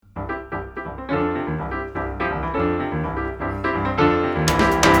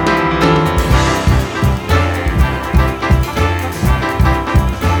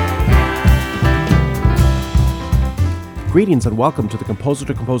Greetings and welcome to the Composer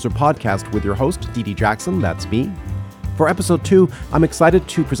to Composer podcast with your host, Dee Jackson, that's me. For episode 2, I'm excited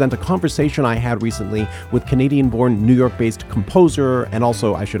to present a conversation I had recently with Canadian-born, New York-based composer, and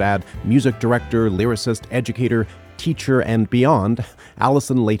also, I should add, music director, lyricist, educator, teacher, and beyond,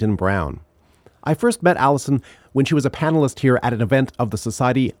 Alison Leighton Brown. I first met Alison when she was a panelist here at an event of the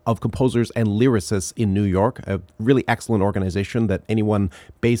Society of Composers and Lyricists in New York, a really excellent organization that anyone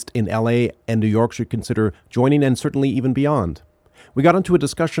based in LA and New York should consider joining, and certainly even beyond. We got into a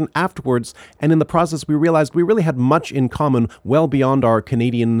discussion afterwards, and in the process we realized we really had much in common well beyond our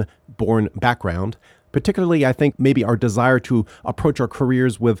Canadian-born background. Particularly, I think, maybe our desire to approach our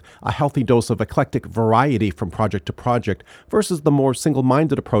careers with a healthy dose of eclectic variety from project to project versus the more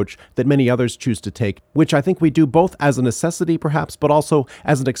single-minded approach that many others choose to take, which I think we do both as a necessity, perhaps, but also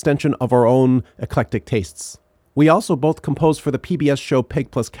as an extension of our own eclectic tastes. We also both compose for the PBS show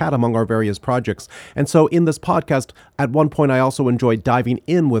Peg Plus Cat among our various projects, and so in this podcast, at one point I also enjoyed diving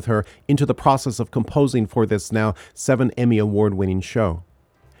in with her into the process of composing for this now 7 Emmy Award-winning show.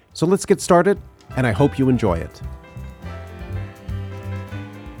 So let's get started, and I hope you enjoy it.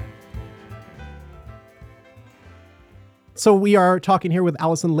 So we are talking here with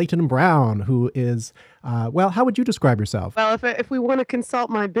Alison Leighton Brown, who is, how would you describe yourself? Well, if we want to consult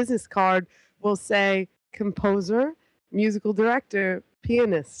my business card, we'll say composer, musical director,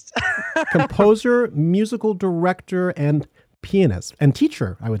 pianist. Composer, musical director, and pianist. And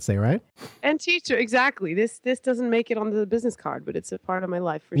teacher, I would say, right? And teacher, exactly. This doesn't make it on the business card, but it's a part of my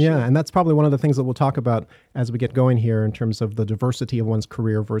life for sure. Yeah, and that's probably one of the things that we'll talk about as we get going here in terms of the diversity of one's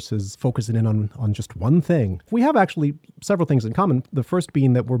career versus focusing in on just one thing. We have actually several things in common, the first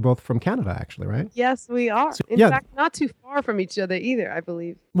being that we're both from Canada, actually, right? Yes, we are. In fact, not too far from each other either, I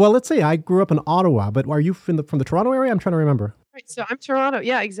believe. Well, let's say I grew up in Ottawa, but are you from the Toronto area? I'm trying to remember. Right, so I'm Toronto.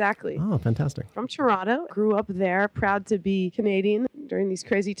 Yeah, exactly. Oh, fantastic. From Toronto. Grew up there. Proud to be Canadian during these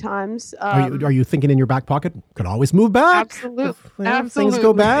crazy times. Are you thinking in your back pocket, could always move back? Absolutely. If things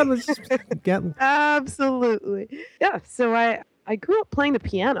go bad, let's just get... Absolutely. Yeah, so I grew up playing the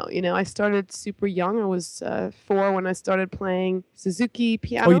piano. You know, I started super young. I was 4 when I started playing Suzuki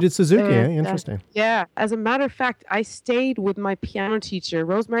piano. Oh, you did Suzuki, interesting. Yeah. As a matter of fact, I stayed with my piano teacher,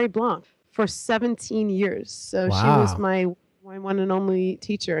 Rosemary Blanc, for 17 years. So She was my one and only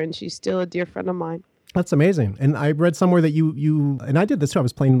teacher, and she's still a dear friend of mine. That's amazing. And I read somewhere that you and I did this too. I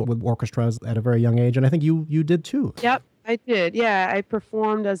was playing with orchestras at a very young age, and I think you did too. Yep, I did. Yeah, I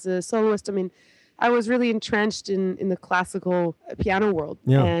performed as a soloist. I mean, I was really entrenched in the classical piano world.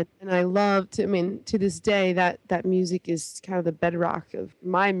 Yeah. And I loved, to this day, that music is kind of the bedrock of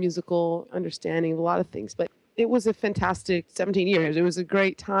my musical understanding of a lot of things. But it was a fantastic 17 years. It was a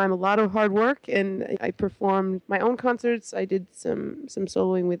great time, a lot of hard work, and I performed my own concerts. I did some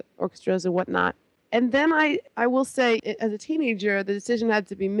soloing with orchestras and whatnot. And then I will say, as a teenager, the decision had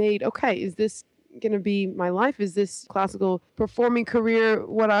to be made, okay, is this going to be my life? Is this classical performing career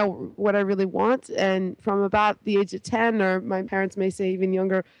what I really want? And from about the age of 10, or my parents may say even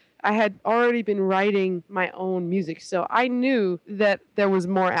younger, I had already been writing my own music. So I knew that there was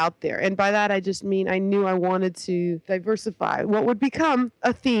more out there. And by that, I just mean I knew I wanted to diversify what would become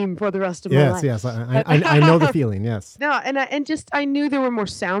a theme for the rest of my life. Yes. I know the feeling, yes. No, I knew there were more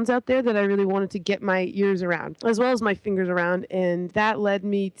sounds out there that I really wanted to get my ears around, as well as my fingers around. And that led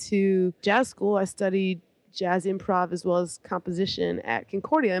me to jazz school. I studied jazz improv as well as composition at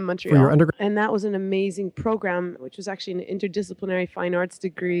Concordia in Montreal. For your undergrad? And that was an amazing program, which was actually an interdisciplinary fine arts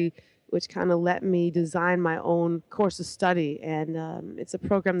degree, which kind of let me design my own course of study. And it's a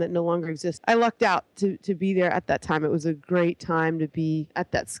program that no longer exists. I lucked out to be there at that time. It was a great time to be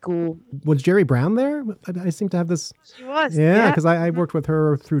at that school. Was Jerry Brown there? I seem to have this... She was. Yeah, because I worked with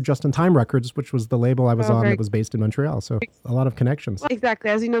her through Just in Time Records, which was the label I was on that was based in Montreal. So a lot of connections. Well, exactly.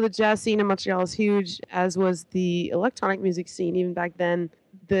 As you know, the jazz scene in Montreal is huge, as was the electronic music scene even back then.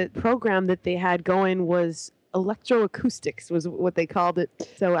 The program that they had going was electroacoustics, was what they called it.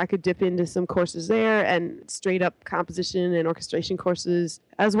 So I could dip into some courses there and straight up composition and orchestration courses,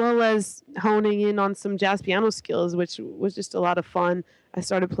 as well as honing in on some jazz piano skills, which was just a lot of fun. I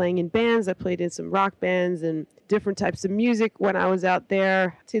started playing in bands. I played in some rock bands and different types of music when I was out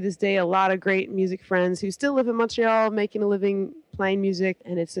there. To this day, a lot of great music friends who still live in Montreal, making a living playing music.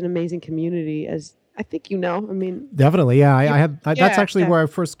 And it's an amazing community, as I think you know. I mean, definitely, yeah. That's actually where I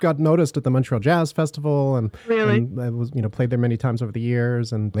first got noticed at the Montreal Jazz Festival, and really, and I was played there many times over the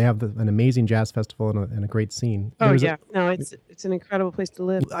years, and they have an amazing jazz festival and a great scene. It's an incredible place to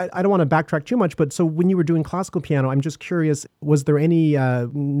live. I don't want to backtrack too much, but so when you were doing classical piano, I'm just curious: was there any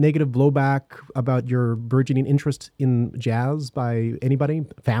negative blowback about your burgeoning interest in jazz by anybody,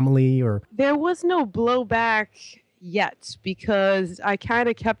 family, or? There was no blowback. yet because I kind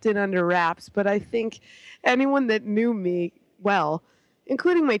of kept it under wraps. But I think anyone that knew me well,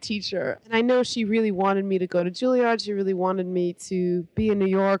 including my teacher, and I know she really wanted me to go to Juilliard. She really wanted me to be in New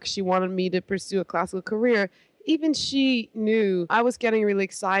York. She wanted me to pursue a classical career. Even she knew I was getting really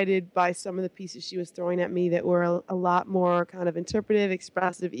excited by some of the pieces she was throwing at me that were a lot more kind of interpretive,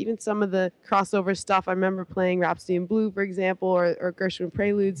 expressive. Even some of the crossover stuff. I remember playing Rhapsody in Blue, for example, or Gershwin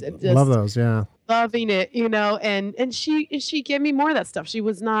Preludes, and just Love those, yeah. loving it, and she gave me more of that stuff. She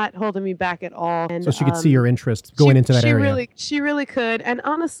was not holding me back at all. And So she could see your interest going into that area. She really could. And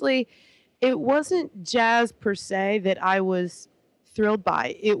honestly, it wasn't jazz per se that I was thrilled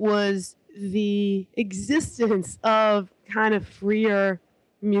by. It was the existence of kind of freer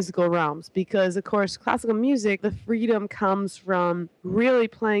musical realms, because of course classical music, the freedom comes from really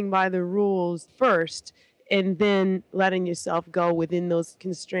playing by the rules first and then letting yourself go within those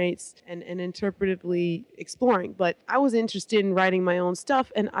constraints and interpretively exploring. But I was interested in writing my own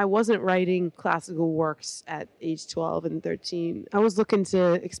stuff, and I wasn't writing classical works at age 12 and 13. I was looking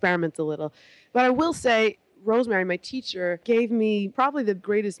to experiment a little. But I will say, Rosemary, my teacher, gave me probably the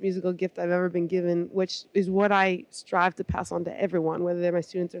greatest musical gift I've ever been given, which is what I strive to pass on to everyone, whether they're my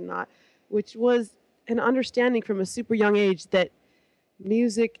students or not, which was an understanding from a super young age that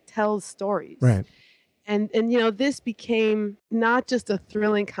music tells stories. Right. And this became not just a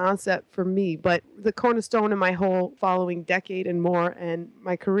thrilling concept for me, but the cornerstone of my whole following decade and more and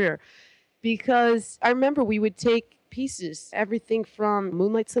my career. Because I remember we would take pieces, everything from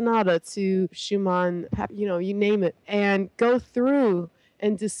Moonlight Sonata to Schumann, you name it, and go through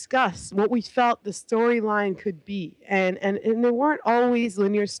and discuss what we felt the storyline could be. And there weren't always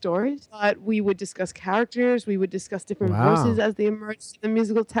linear stories, but we would discuss characters, we would discuss different voices as they emerged in the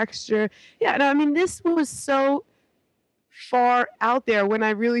musical texture. Yeah, and I mean, this was so far out there when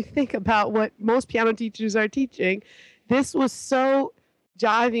I really think about what most piano teachers are teaching. This was so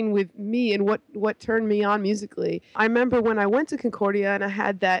jiving with me and what turned me on musically. I remember when I went to Concordia and I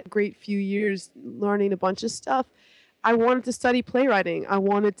had that great few years learning a bunch of stuff, I wanted to study playwriting. I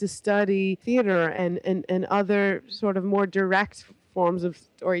wanted to study theater and other sort of more direct forms of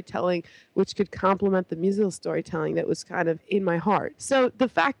storytelling, which could complement the musical storytelling that was kind of in my heart. So the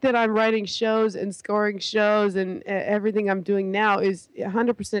fact that I'm writing shows and scoring shows and everything I'm doing now is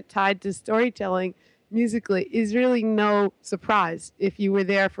 100% tied to storytelling musically is really no surprise if you were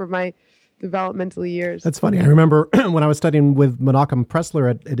there for my developmental years. That's funny. I remember when I was studying with Menachem Pressler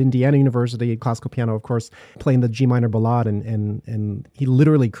at Indiana University, classical piano, of course, playing the G minor ballade, and he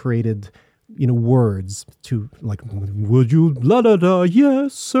literally created, words to like, would you la da da,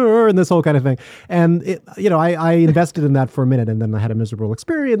 yes sir, and this whole kind of thing. And I invested in that for a minute, and then I had a miserable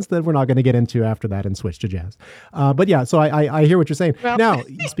experience that we're not going to get into after that, and switched to jazz. But yeah, so I hear what you're saying. Well, now,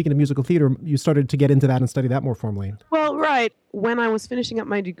 speaking of musical theater, you started to get into that and study that more formally. Well, right. When I was finishing up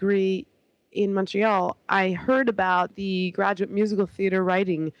my degree in Montreal, I heard about the graduate musical theater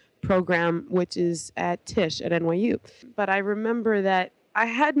writing program, which is at Tisch at NYU. But I remember that I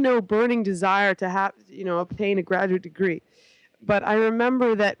had no burning desire to have, obtain a graduate degree. But I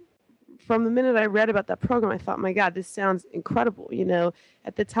remember that from the minute I read about that program, I thought, my God, this sounds incredible.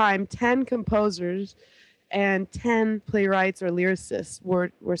 At the time, 10 composers and 10 playwrights or lyricists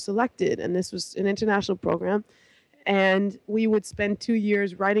were selected. And this was an international program. And we would spend 2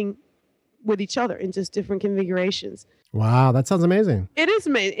 years writing with each other in just different configurations. Wow, that sounds amazing. It is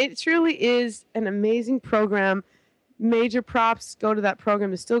amazing. It truly is an amazing program. Major props go to that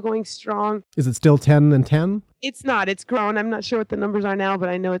program. It's still going strong. Is it still 10 and 10? It's not. It's grown. I'm not sure what the numbers are now, but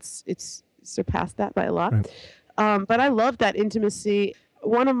I know it's surpassed that by a lot. Right. But I love that intimacy.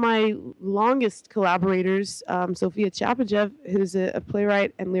 One of my longest collaborators, Sophia Chapajev, who's a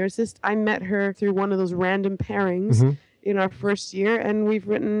playwright and lyricist, I met her through one of those random pairings in our first year, and we've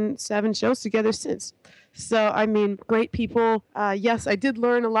written 7 shows together since. So, I mean, great people. Yes, I did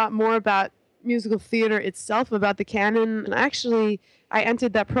learn a lot more about musical theater itself, about the canon, and actually, I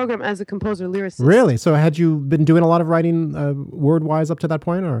entered that program as a composer lyricist. Really? So had you been doing a lot of writing word-wise up to that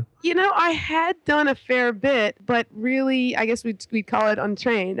point, or? I had done a fair bit, but really, I guess we'd call it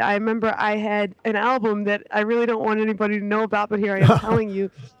untrained. I remember I had an album that I really don't want anybody to know about, but here I am telling you.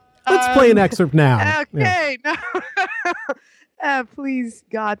 Let's play an excerpt now. Okay, yeah. No. Please,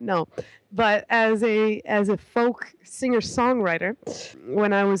 God, no. But as a folk singer-songwriter,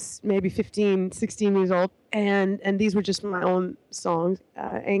 when I was maybe 15, 16 years old, and these were just my own songs,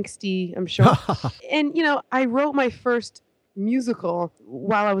 angsty, I'm sure. And, I wrote my first musical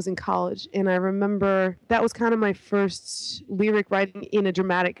while I was in college, and I remember that was kind of my first lyric writing in a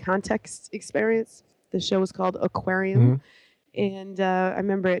dramatic context experience. The show was called Aquarium, and I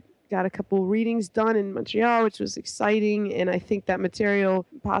remember it got a couple readings done in Montreal, which was exciting. And I think that material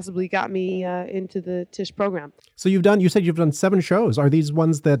possibly got me into the Tisch program. So you said you've done 7 shows. Are these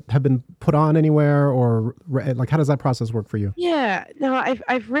ones that have been put on anywhere, or like how does that process work for you? Yeah, no,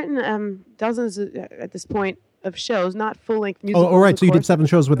 I've written dozens at this point of shows, not full-length musicals. Oh, right. So you did course. 7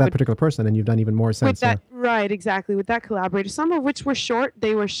 shows with that particular person, and you've done even more since. With that, right, exactly. With that collaborator, some of which were short.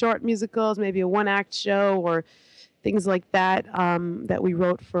 They were short musicals, maybe a 1-act show or things like that that we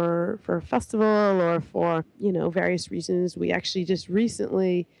wrote for a festival or for various reasons. We actually just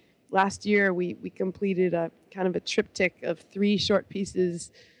recently, last year, we completed a kind of a triptych of 3 short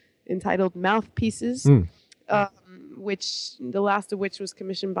pieces entitled Mouthpieces. Which the last of which was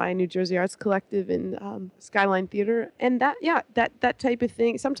commissioned by New Jersey Arts Collective and Skyline Theater. And that type of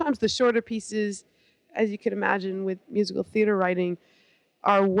thing. Sometimes the shorter pieces, as you can imagine with musical theater writing,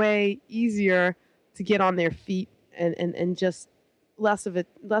 are way easier to get on their feet and just less of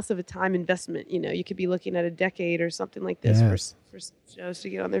a time investment. You could be looking at a decade or something like this for shows to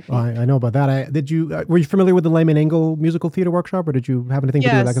get on their feet. Well, I know about that. Were you familiar with the Lehman Engel Musical Theater Workshop, or did you have anything to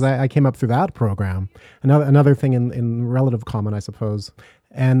do with that? Because I came up through that program. Another thing in relative common, I suppose.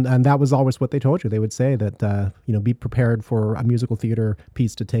 And that was always what they told you. They would say that, be prepared for a musical theater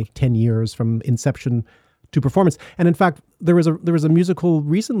piece to take 10 years from inception to performance. And in fact, there was a musical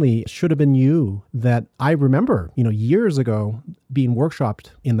recently, Should Have Been You, that I remember, years ago being workshopped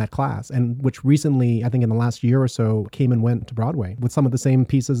in that class, and which recently, I think in the last year or so, came and went to Broadway with some of the same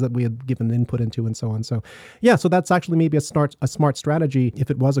pieces that we had given input into and so on. So yeah, so that's actually maybe a smart strategy,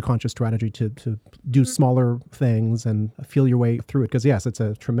 if it was a conscious strategy, to do smaller things and feel your way through it. Because yes, it's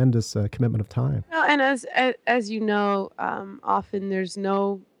a tremendous commitment of time. Well, and as you know, often there's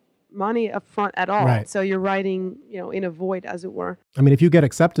no money up front at all. Right. So you're writing, in a void, as it were. I mean, if you get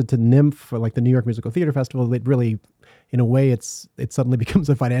accepted to NYMF, for like the New York Musical Theater Festival, it really, in a way, it suddenly becomes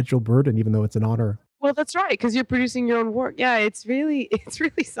a financial burden, even though it's an honor. Well, that's right, because you're producing your own work. Yeah, it's really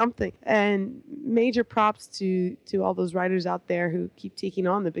something. And major props to all those writers out there who keep taking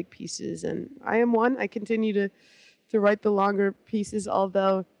on the big pieces. And I am one. I continue to write the longer pieces,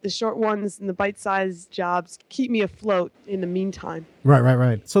 although the short ones and the bite-sized jobs keep me afloat in the meantime.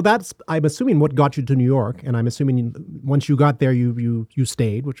 Right. So that's, I'm assuming, what got you to New York, and I'm assuming once you got there, you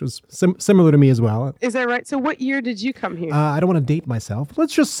stayed, which was similar to me as well. Is that right? So what year did you come here? I don't want to date myself.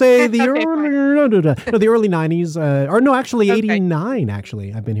 Let's just say the early 90s, or no, actually 89,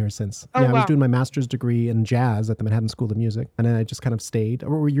 actually. I've been here since. Oh, I was doing my master's degree in jazz at the Manhattan School of Music, and then I just kind of stayed.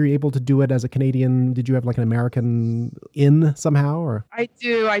 Or were you able to do it as a Canadian? Did you have like an American in somehow, or? I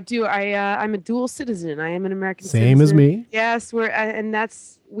do. I'm a dual citizen. I am an American citizen. Same as me. Yes,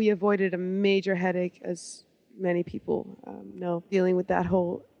 we avoided a major headache, as many people know, dealing with that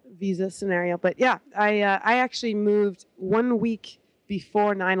whole visa scenario. But yeah, I actually moved 1 week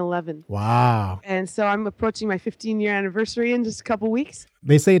before 9/11. Wow. And so I'm approaching my 15-year anniversary in just a couple weeks.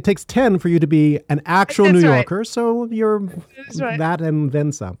 They say it takes 10 for you to be an actual That's New right. Yorker, so you're right. that and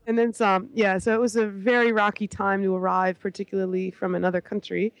then some. And then some. Yeah, so it was a very rocky time to arrive, particularly from another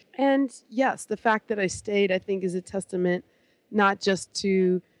country. And yes, the fact that I stayed, I think, is a testament not just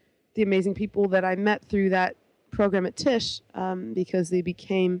to the amazing people that I met through that program at Tisch, because they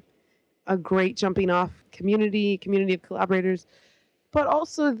became a great jumping off community of collaborators, but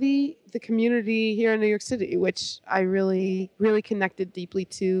also the community here in New York City, which I really, really connected deeply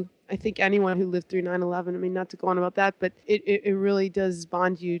to. I think anyone who lived through 9/11, I mean, not to go on about that, but it really does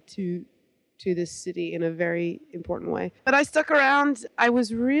bond you to this city in a very important way. But I stuck around. I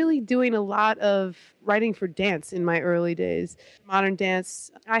was really doing a lot of writing for dance in my early days. Modern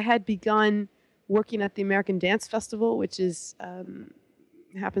dance. I had begun working at the American Dance Festival, which is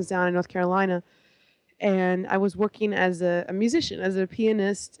happens down in North Carolina. And I was working as a musician, as a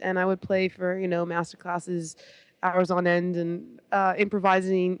pianist, and I would play for, master classes, hours on end, and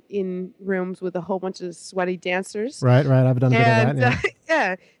improvising in rooms with a whole bunch of sweaty dancers. Right. I've done a bit of that.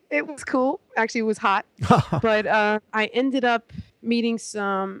 Yeah, it was cool. Actually, it was hot. But I ended up meeting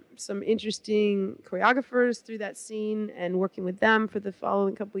some interesting choreographers through that scene and working with them for the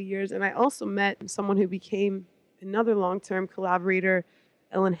following couple of years. And I also met someone who became another long-term collaborator,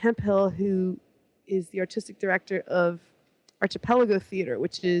 Ellen Hemphill, who is the artistic director of Archipelago Theater,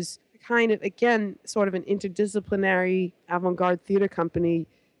 which is kind of, again, sort of an interdisciplinary avant-garde theater company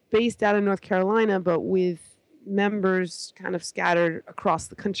based out of North Carolina, but with members kind of scattered across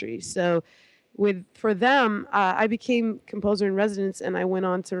the country. So for them, I became composer in residence, and I went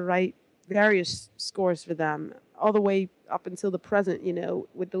on to write various scores for them all the way up until the present,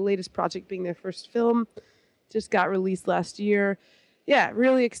 with the latest project being their first film, just got released last year. Yeah,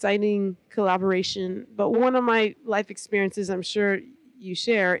 really exciting collaboration. But one of my life experiences, I'm sure you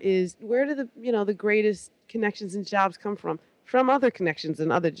share is where do the greatest connections and jobs come from? From other connections and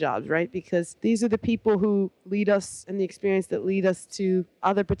other jobs, right? Because these are the people who lead us and the experience that lead us to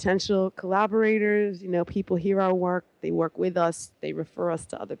other potential collaborators. People hear our work, they work with us, they refer us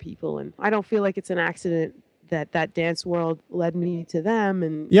to other people. And I don't feel like it's an accident that dance world led me to them.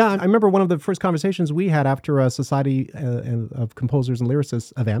 And yeah, I remember one of the first conversations we had after a Society of Composers and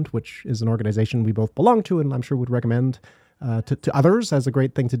Lyricists event, which is an organization we both belong to and I'm sure would recommend to others as a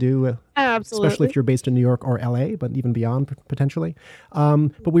great thing to do, absolutely, especially if you're based in New York or LA, but even beyond potentially.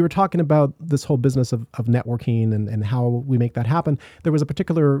 But we were talking about this whole business of networking and how we make that happen. There was a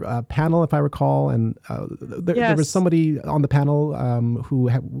particular panel, if I recall, and there was somebody on the panel who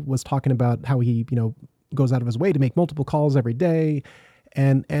was talking about how he, goes out of his way to make multiple calls every day.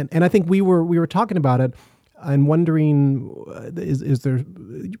 And I think we were talking about it and wondering, is there,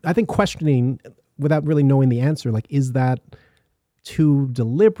 I think questioning without really knowing the answer, like, is that too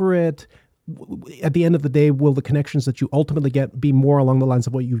deliberate? At the end of the day, will the connections that you ultimately get be more along the lines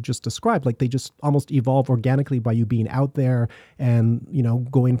of what you've just described? Like they just almost evolve organically by you being out there and,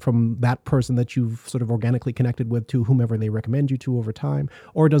 going from that person that you've sort of organically connected with to whomever they recommend you to over time?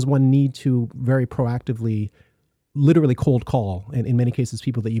 Or does one need to very proactively, literally cold call, and in many cases,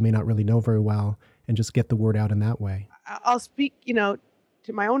 people that you may not really know very well, and just get the word out in that way? I'll speak, to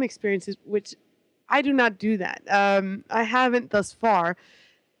my own experiences, which I do not do that. I haven't thus far.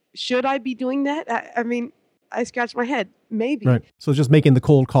 Should I be doing that? I mean, I scratch my head. Maybe. Right. So just making the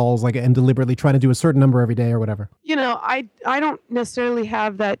cold calls, and deliberately trying to do a certain number every day or whatever. I don't necessarily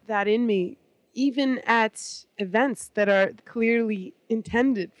have that in me. Even at events that are clearly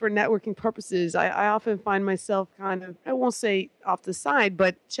intended for networking purposes, I often find myself kind of, I won't say off the side,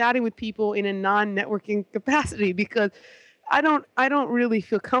 but chatting with people in a non-networking capacity because I don't really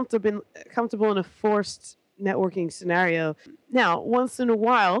feel comfortable in a forced networking scenario. Now, once in a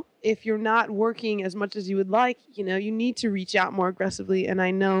while, if you're not working as much as you would like, you need to reach out more aggressively. And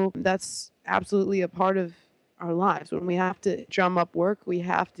I know that's absolutely a part of our lives. When we have to drum up work, we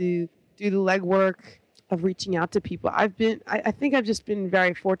have to do the legwork of reaching out to people. I think I've just been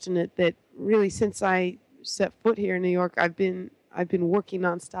very fortunate that really since I set foot here in New York, I've been working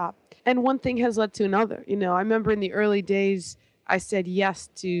nonstop. And one thing has led to another. I remember in the early days, I said yes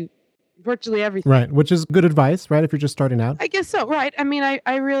to virtually everything. Right, which is good advice, right, if you're just starting out? I guess so, right. I mean,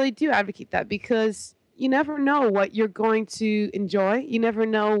 I really do advocate that because you never know what you're going to enjoy. You never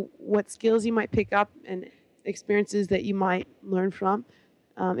know what skills you might pick up and experiences that you might learn from.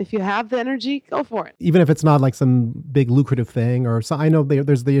 If you have the energy, go for it. Even if it's not like some big lucrative thing, or so, I know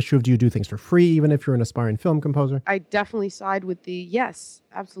there's the issue of, do you do things for free, even if you're an aspiring film composer? I definitely side with the yes,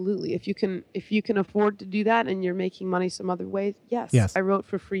 absolutely. If you can afford to do that and you're making money some other ways, yes. I wrote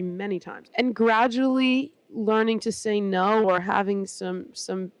for free many times, and gradually learning to say no or having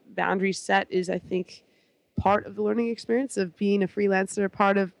some boundaries set is, I think, part of the learning experience of being a freelancer,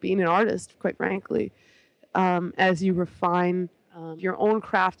 part of being an artist, quite frankly. As you refine your own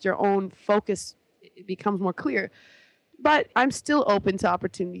craft, your own focus, it becomes more clear. But I'm still open to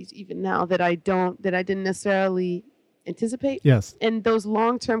opportunities even now that I didn't necessarily anticipate. Yes. And those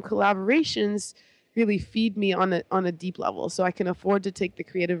long-term collaborations really feed me on a deep level. So I can afford to take the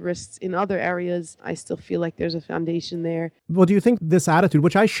creative risks in other areas. I still feel like there's a foundation there. Well, do you think this attitude,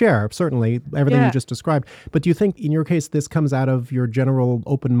 which I share, certainly, everything you just described, but do you think in your case this comes out of your general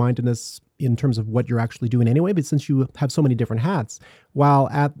open-mindedness in terms of what you're actually doing anyway? But since you have so many different hats, while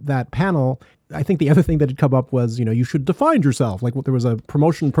at that panel, I think the other thing that had come up was, you should define yourself. Like there was a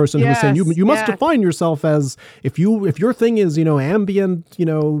promotion person who was saying, you must define yourself as, if your thing is, ambient,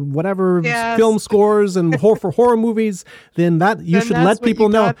 whatever film scores and for horror movies, then that you should let people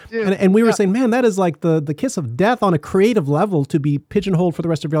know. And we were saying, man, that is like the kiss of death on a creative level, to be pigeonholed for the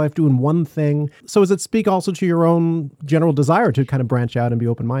rest of your life doing one thing. So does it speak also to your own general desire to kind of branch out and be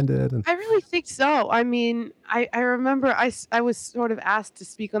open-minded? I really think so. I mean, I remember I was sort of asked to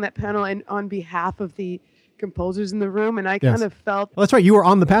speak on that panel and on behalf of the composers in the room, and I kind of felt... Well, that's right. You were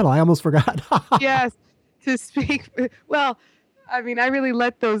on the panel. I almost forgot. Yes, to speak. Well, I mean, I really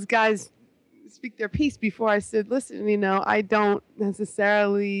let those guys speak their piece before I said, listen, I don't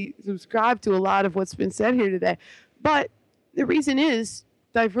necessarily subscribe to a lot of what's been said here today. But the reason is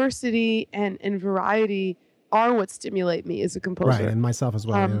diversity and variety are what stimulate me as a composer. Right, and myself as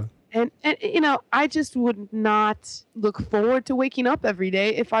well, yeah. And I just would not look forward to waking up every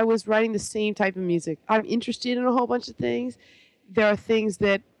day if I was writing the same type of music. I'm interested in a whole bunch of things. There are things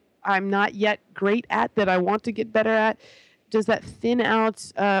that I'm not yet great at that I want to get better at. Does that thin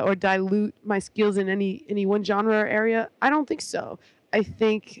out or dilute my skills in any one genre or area? I don't think so. I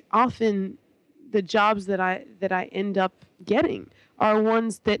think often the jobs that I end up getting are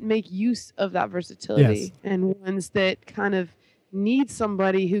ones that make use of that versatility Yes. and ones that kind of need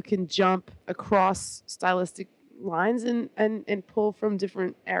somebody who can jump across stylistic lines and pull from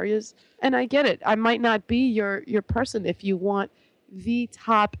different areas. And I get it. I might not be your person if you want the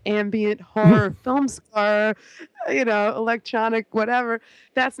top ambient horror film score, electronic, whatever.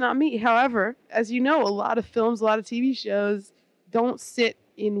 That's not me. However, as you know, a lot of films, a lot of TV shows don't sit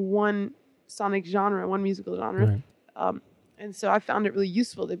in one sonic genre, one musical genre. Right. And so I found it really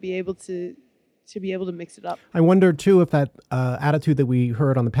useful to be able to mix it up. I wonder too if that attitude that we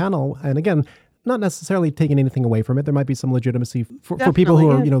heard on the panel, and again, not necessarily taking anything away from it. There might be some legitimacy for people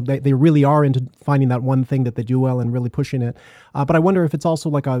who are, they really are into finding that one thing that they do well and really pushing it. But I wonder if it's also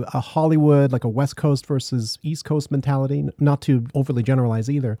like a Hollywood, like a West Coast versus East Coast mentality, not to overly generalize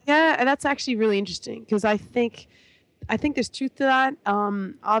either. Yeah, and that's actually really interesting because I think there's truth to that.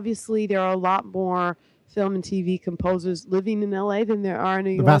 Obviously, there are a lot more film and TV composers living in LA than there are in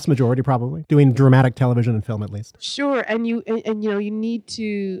New York. The vast majority probably doing dramatic television and film at least. Sure, and you need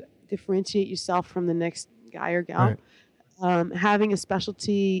to differentiate yourself from the next guy or gal. Right. Having a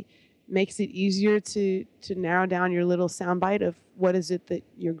specialty makes it easier to narrow down your little soundbite of what is it that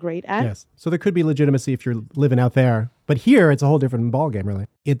you're great at. Yes. So there could be legitimacy if you're living out there. But here, it's a whole different ballgame, really.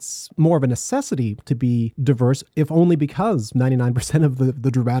 It's more of a necessity to be diverse, if only because 99% of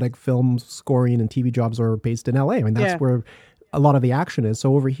the dramatic film scoring and TV jobs are based in LA. I mean, that's where a lot of the action is.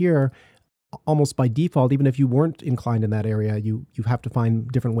 So over here, almost by default, even if you weren't inclined in that area, you have to find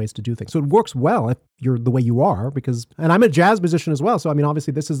different ways to do things. So it works well if you're the way you are, and I'm a jazz musician as well. So, I mean,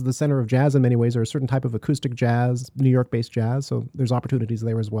 obviously this is the center of jazz in many ways, or a certain type of acoustic jazz, New York-based jazz. So there's opportunities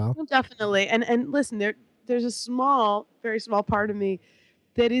there as well. Definitely. And listen, there's a very small part of me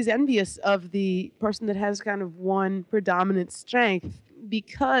that is envious of the person that has kind of one predominant strength,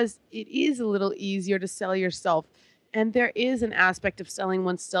 because it is a little easier to sell yourself. And there is an aspect of selling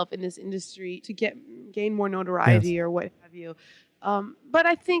oneself in this industry to gain more notoriety or what have you. But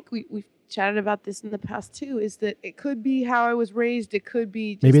I think we've chatted about this in the past too, is that it could be how I was raised. It could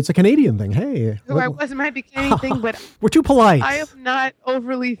be maybe it's a Canadian thing. Hey. Who I was, it might be a Canadian thing, but we're too polite. I am not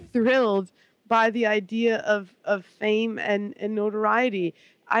overly thrilled by the idea of fame and notoriety.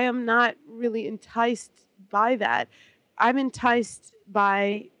 I am not really enticed by that. I'm enticed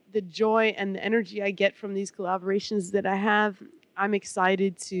by the joy and the energy I get from these collaborations that I have. I'm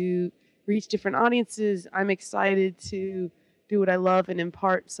excited to reach different audiences. I'm excited to do what I love and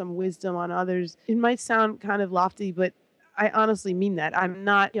impart some wisdom on others. It might sound kind of lofty, but I honestly mean that. I'm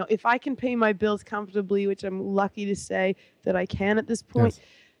not, if I can pay my bills comfortably, which I'm lucky to say that I can at this point, yes,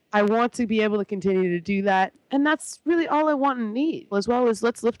 I want to be able to continue to do that. And that's really all I want and need, as well as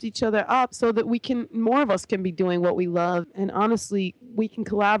let's lift each other up so that more of us can be doing what we love. And honestly, we can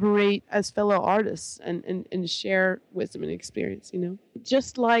collaborate as fellow artists and share wisdom and experience,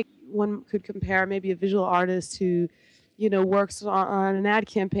 Just like one could compare maybe a visual artist who, works on an ad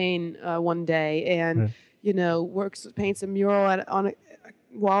campaign one day and, paints a mural on a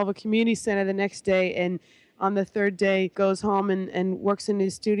wall of a community center the next day, and on the third day goes home and works in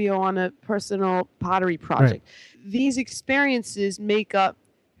his studio on a personal pottery project. Right. These experiences make up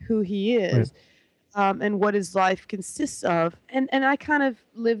who he is, right, and what his life consists of. And I kind of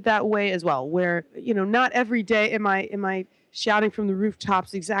live that way as well, where, not every day am I shouting from the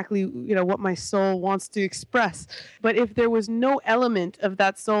rooftops exactly, what my soul wants to express. But if there was no element of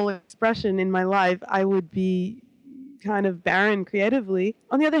that soul expression in my life, I would be kind of barren creatively.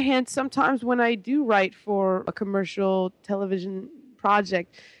 On the other hand, sometimes when I do write for a commercial television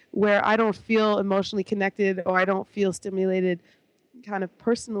project where I don't feel emotionally connected or I don't feel stimulated kind of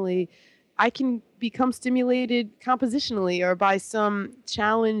personally, I can become stimulated compositionally or by some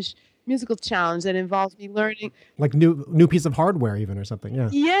musical challenge that involves me learning. Like new piece of hardware even or something, yeah.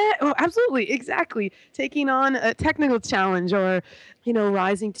 Yeah, oh, absolutely, exactly. Taking on a technical challenge or,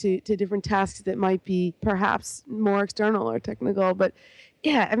 rising to different tasks that might be perhaps more external or technical. But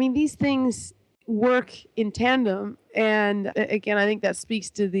yeah, I mean, these things work in tandem. And again, I think that speaks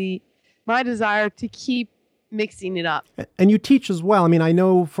to my desire to keep mixing it up. And you teach as well. I mean, I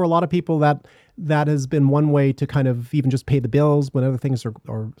know for a lot of people that has been one way to kind of even just pay the bills when other things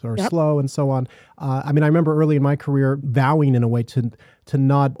are yep, slow and so on. I mean, I remember early in my career vowing in a way to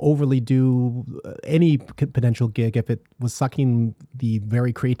not overly do any potential gig if it was sucking the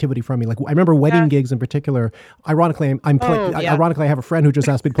very creativity from me. Like I remember wedding gigs in particular. Ironically, Ironically, I have a friend who just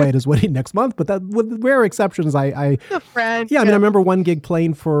asked me to play at his wedding next month. But that, with rare exceptions, I friend. Yeah, I mean, I remember one gig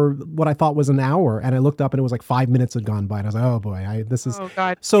playing for what I thought was an hour, and I looked up and it was like 5 minutes had gone by, and I was like, oh boy, this is. Oh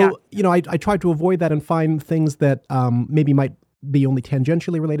God. So I tried to avoid that and find things that maybe might be only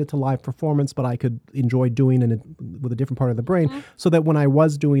tangentially related to live performance, but I could enjoy doing it with a different part of the brain, so that when I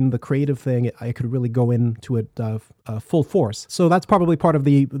was doing the creative thing, I could really go into it full force. So that's probably part of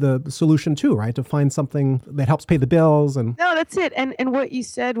the solution too, right? To find something that helps pay the bills. And No, that's it. And what you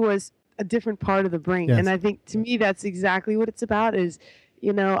said was a different part of the brain. Yes. And I think to me, that's exactly what it's about is,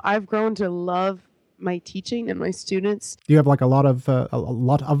 I've grown to love my teaching and my students. do you have like a lot of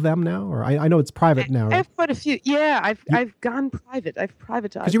them now? Or I know it's private now, I right? have quite a few. Yeah, I've gone private. I've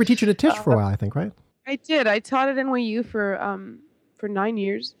privatized. Because you were teaching at Tisch for a while, I think, right? I did. I taught at NYU for 9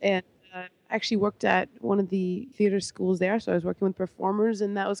 years, and actually worked at one of the theater schools there. So I was working with performers,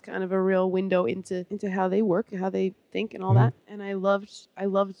 and that was kind of a real window into how they work, how they think, and all that. And I loved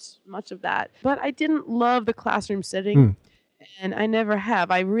much of that. But I didn't love the classroom setting, and I never have.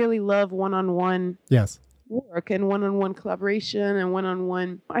 I really love one-on-one Yes. work and one-on-one collaboration and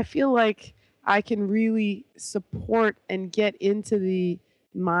one-on-one. I feel like I can really support and get into the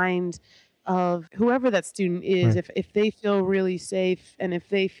mind of whoever that student is, Right. if they feel really safe and if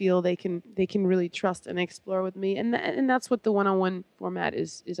they feel they can really trust and explore with me, and that's what the one-on-one format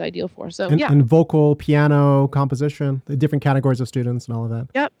is ideal for. So And vocal, piano, composition, the different categories of students and all of that.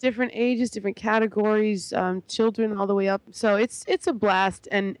 Yep, different ages, different categories, children all the way up. So it's a blast,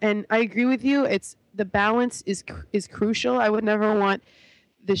 and I agree with you. It's the balance is crucial. I would never want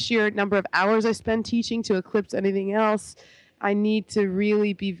the sheer number of hours I spend teaching to eclipse anything else. I need to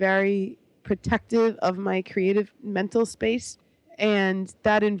really be very protective of my creative mental space, and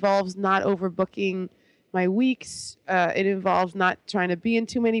that involves not overbooking my weeks. It involves not trying to be in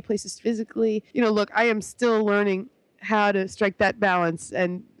too many places physically. Look, I am still learning how to strike that balance,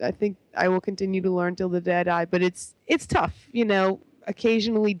 and I think I will continue to learn till the day I die. But it's tough.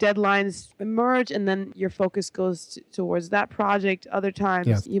 Occasionally deadlines emerge, and then your focus goes towards that project. Other times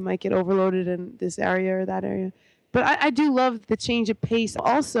Yes. you might get overloaded in this area or that area. But I do love the change of pace.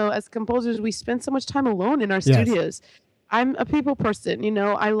 Also, as composers, we spend so much time alone in our Yes. studios. I'm a people person,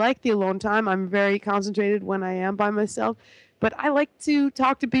 I like the alone time. I'm very concentrated when I am by myself, but I like to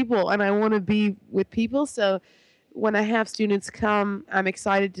talk to people and I want to be with people. So when I have students come, I'm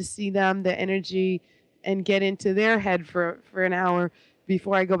excited to see them, their energy, and get into their head for an hour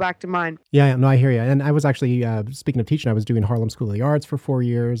before I go back to mine. Yeah, no, I hear you. And I was actually, speaking of teaching, I was doing Harlem School of the Arts for 4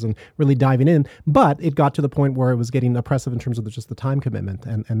 years and really diving in. But it got to the point where it was getting oppressive in terms of just the time commitment.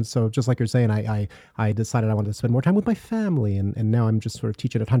 And so just like you're saying, I decided I wanted to spend more time with my family. And now I'm just sort of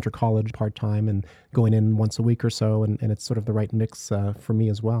teaching at Hunter College part-time and going in once a week or so. And it's sort of the right mix for me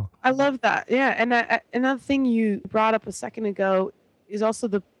as well. I love that. Yeah. And another thing you brought up a second ago is also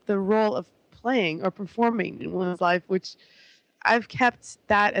the role of playing or performing in one's life, which I've kept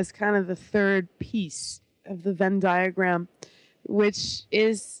that as kind of the third piece of the Venn diagram, which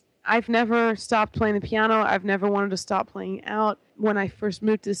is I've never stopped playing the piano. I've never wanted to stop playing out. When I first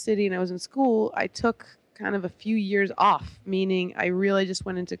moved to the city and I was in school, I took kind of a few years off, meaning I really just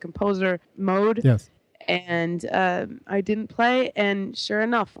went into composer mode. Yes. And I didn't play. And sure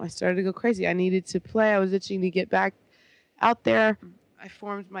enough, I started to go crazy. I needed to play. I was itching to get back out there. I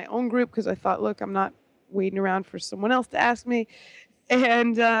formed my own group because I thought, look, I'm not waiting around for someone else to ask me.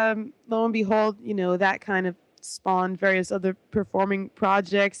 And lo and behold, that kind of spawned various other performing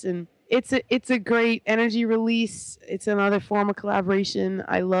projects. And it's a great energy release. It's another form of collaboration.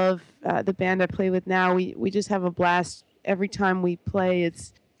 I love the band I play with now. We just have a blast every time we play.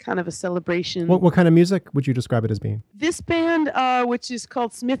 It's kind of a celebration. What kind of music would you describe it as being? This band, which is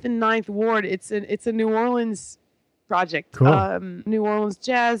called Smith and Ninth Ward, it's a New Orleans project. Cool. New Orleans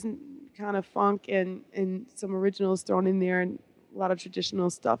jazz, kind of funk, and some originals thrown in there, and a lot of traditional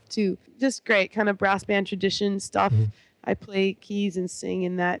stuff too. Just great kind of brass band tradition stuff. Mm-hmm. I play keys and sing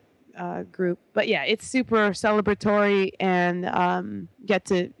in that group. But yeah, it's super celebratory, and get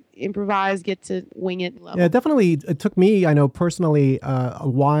to improvise, get to wing it. Yeah, definitely. It took me, I know personally, a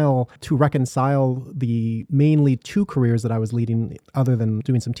while to reconcile the mainly two careers that I was leading other than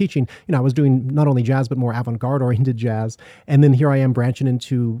doing some teaching. I was doing not only jazz, but more avant-garde oriented jazz. And then here I am branching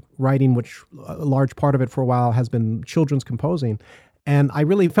into writing, which a large part of it for a while has been children's composing. And I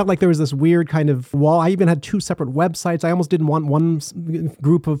really felt like there was this weird kind of wall. I even had two separate websites. I almost didn't want one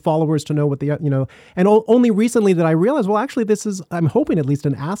group of followers to know what and only recently that I realized, well, actually, this is, I'm hoping at least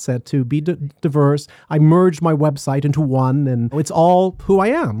an asset to be diverse. I merged my website into one, and it's all who I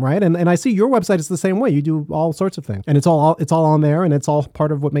am, right? And I see your website is the same way. You do all sorts of things, and it's all on there, and it's all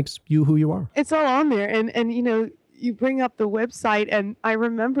part of what makes you who you are. It's all on there. And you bring up the website, and I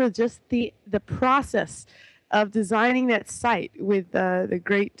remember just the process of designing that site with the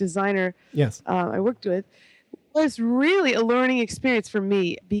great designer Yes. I worked with, was really a learning experience for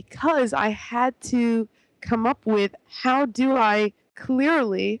me, because I had to come up with, how do I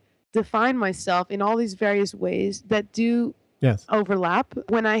clearly define myself in all these various ways that do overlap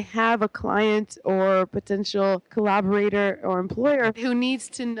when I have a client or potential collaborator or employer who needs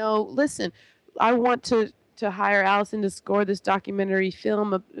to know, listen, I want to hire Allison to score this documentary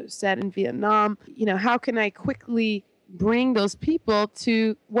film set in Vietnam. How can I quickly bring those people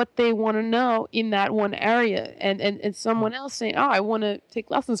to what they want to know in that one area, and someone else saying, oh, I want to take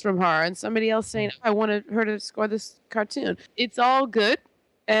lessons from her, and somebody else saying, oh, I want her to score this cartoon. It's all good,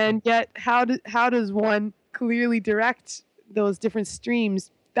 and yet how does one clearly direct those different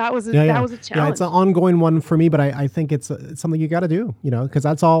streams? That was a challenge. Yeah, it's an ongoing one for me, but I think it's something you got to do, because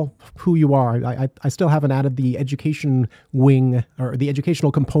that's all who you are. I still haven't added the education wing or the educational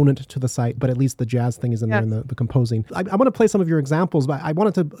component to the site, but at least the jazz thing is in there in the composing. I want to play some of your examples, but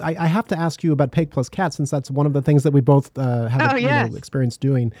I have to ask you about Pig Plus Cat, since that's one of the things that we both have experience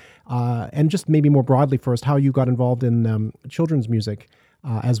doing. And just maybe more broadly first, how you got involved in children's music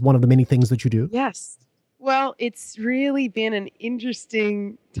as one of the many things that you do. Yes. Well, it's really been an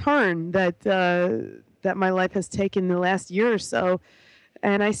interesting turn that my life has taken in the last year or so.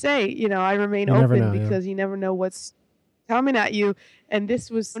 And I say, I remain open because you never know what's coming at you. And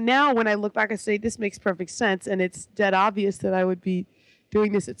this was, now when I look back, I say, this makes perfect sense. And it's dead obvious that I would be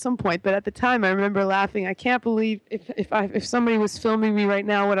doing this at some point. But at the time, I remember laughing. I can't believe if somebody was filming me right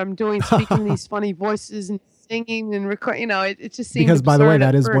now, what I'm doing, speaking these funny voices and singing and recording, it just seems because, by the way,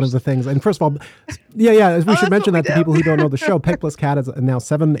 that is one of the things. And first of all, we should mention that to people who don't know the show. Pig Plus Cat is now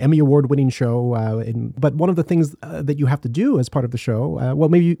 7 Emmy Award-winning show. But one of the things that you have to do as part of the show,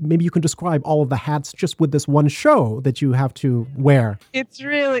 maybe you can describe all of the hats just with this one show that you have to wear. It's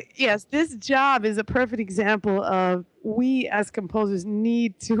really, yes, this job is a perfect example of we as composers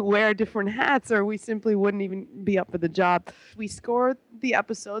need to wear different hats or we simply wouldn't even be up for the job. We score the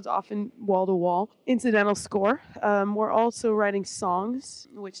episodes, often wall-to-wall, incidental score. We're also writing songs,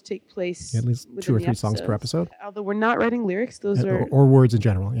 which take place at least 2 or 3 songs per episode. Although we're not writing lyrics, those are... Or words in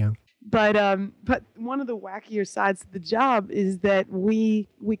general, yeah. But one of the wackier sides of the job is that we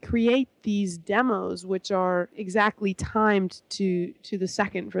create these demos which are exactly timed to the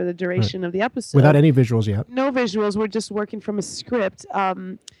second for the duration of the episode. Without any visuals yet. No visuals. We're just working from a script.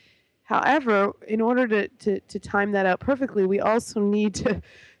 However, in order to time that out perfectly, we also need to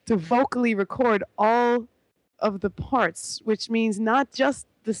vocally record all of the parts, which means not just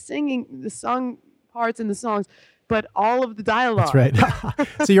the singing, the song parts and the songs, but all of the dialogue. That's right.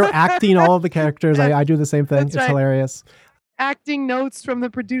 So you're acting all of the characters. I do the same thing. It's hilarious. Acting notes from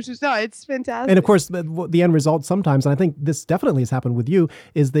the producers. No, it's fantastic. And of course, the end result sometimes, and I think this definitely has happened with you,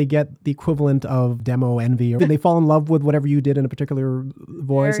 is they get the equivalent of demo envy, or they fall in love with whatever you did in a particular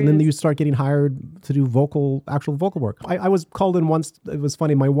voice, and then you start getting hired to do actual vocal work. I was called in once. It was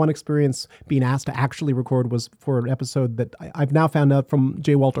funny. My one experience being asked to actually record was for an episode that I've now found out from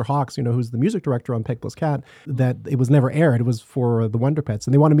J. Walter Hawks, who's the music director on Pig Plus Cat, that it was never aired. It was for the Wonder Pets,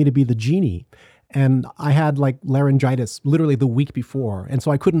 and they wanted me to be the genie. And I had laryngitis literally the week before. And so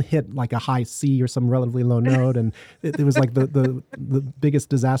I couldn't hit a high C or some relatively low note. And it was the biggest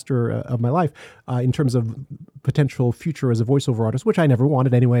disaster of my life in terms of potential future as a voiceover artist, which I never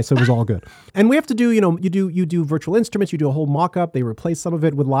wanted anyway. So it was all good. And we have to do, you do virtual instruments, you do a whole mock-up. They replace some of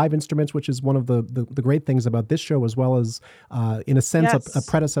it with live instruments, which is one of the great things about this show, as well as, in a sense, a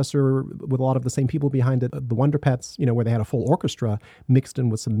predecessor with a lot of the same people behind it, the Wonder Pets, where they had a full orchestra mixed in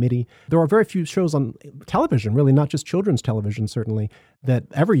with some MIDI. There are very few shows on television, really, not just children's television, certainly, that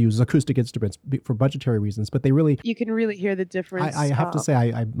ever use acoustic instruments for budgetary reasons, but you can really hear the difference. I have to say,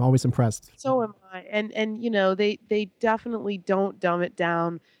 I'm always impressed. So am I. And they definitely don't dumb it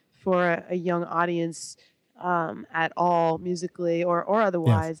down for a young audience at all, musically or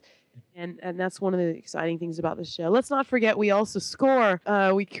otherwise. Yes. And that's one of the exciting things about the show. Let's not forget, we also score.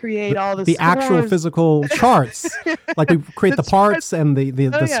 We create all the actual physical charts. We create the parts and the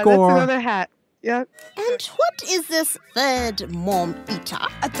score. That's another hat. Yep. And what is this thermometer?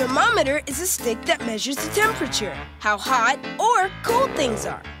 A thermometer is a stick that measures the temperature, how hot or cold things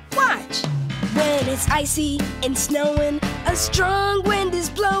are. Watch. When it's icy and snowing, a strong wind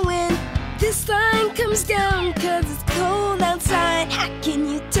is blowing. This line comes down 'cause it's cold outside. How can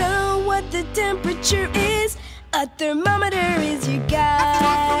you tell what the temperature is? A thermometer is your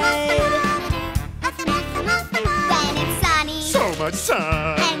guide. When it's sunny, so much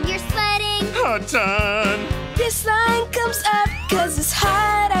sun, and you're sweating a ton, this line comes up 'cause it's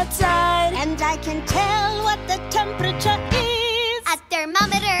hot outside. And I can tell what the temperature is. A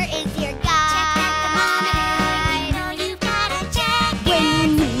thermometer is your guide. Check that thermometer, you know you've gotta check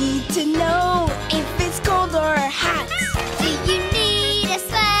when you need to know if it's cold or hot. Do you need a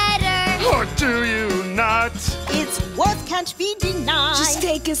sweater? or do you not? but What can't be denied. Just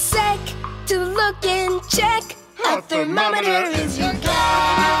take a sec to look and check. A thermometer is your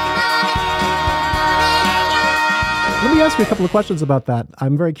guide. Let me ask you a couple of questions about that.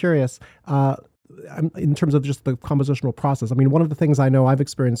 I'm very curious. In terms of just the compositional process. I mean, one of the things I know I've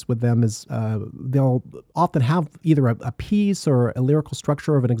experienced with them is they'll often have either a piece or a lyrical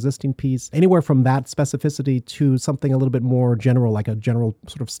structure of an existing piece, anywhere from that specificity to something a little bit more general, like a general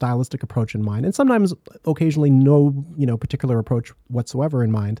sort of stylistic approach in mind. And sometimes, occasionally, no, particular approach whatsoever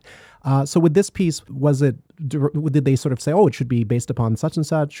in mind. So with this piece, did they sort of say, oh, it should be based upon such and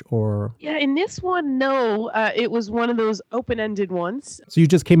such, or? Yeah, in this one, no. It was one of those open-ended ones. So you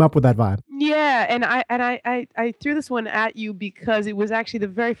just came up with that vibe? Yeah, and I threw this one at you because it was actually the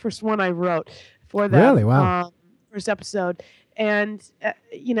very first one I wrote for that Really? Wow. First episode. And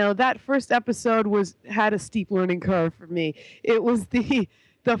that first episode had a steep learning curve for me. It was the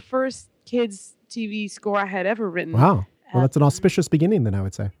first kids TV score I had ever written. Wow. Well, that's an auspicious beginning then, I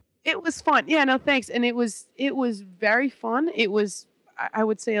would say. It was fun. Yeah, no, thanks. And it was very fun. It was, I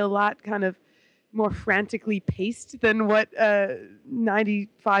would say, a lot kind of more frantically paced than what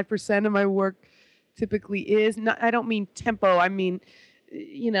 95% of my work typically is. I don't mean tempo. I mean,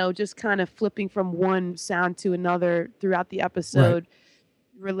 just kind of flipping from one sound to another throughout the episode. Right.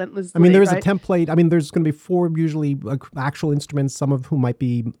 Relentlessly. I mean, there is right? a template. I mean, there's going to be 4 usually actual instruments, some of whom might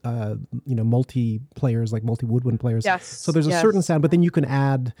be, multi-players, like multi-woodwind players. Yes. So there's a certain sound, but then you can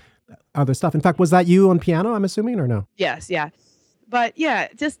add other stuff. In fact, was that you on piano, I'm assuming, or no? Yes, yeah. But yeah,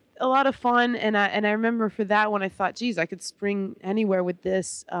 just a lot of fun. And I remember for that one, I thought, geez, I could spring anywhere with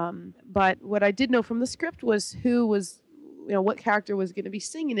this. But what I did know from the script was who was, what character was going to be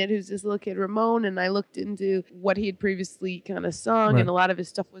singing it, who's this little kid, Ramon. And I looked into what he had previously kind of sung. Right. And a lot of his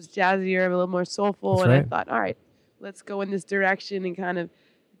stuff was jazzier, a little more soulful. That's and right. I thought, all right, let's go in this direction and kind of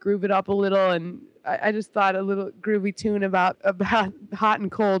groove it up a little. And I just thought a little groovy tune about hot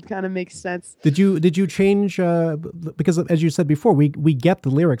and cold kind of makes sense. Did you change, because as you said before, we get the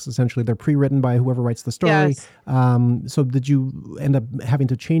lyrics, essentially. They're pre-written by whoever writes the story. Yes. So did you end up having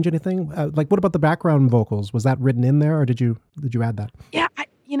to change anything? What about the background vocals? Was that written in there, or did you add that? Yeah, I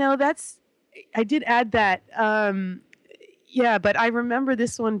did add that. Yeah, but I remember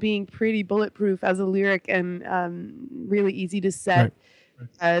this one being pretty bulletproof as a lyric and really easy to set. Right.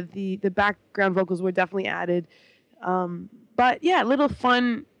 The background vocals were definitely added. But yeah, little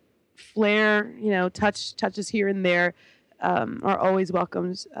fun flair, touches here and there are always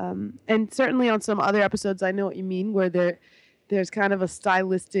welcomed. And certainly on some other episodes, I know what you mean, where there's kind of a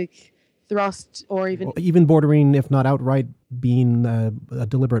stylistic thrust or even bordering, if not outright, being a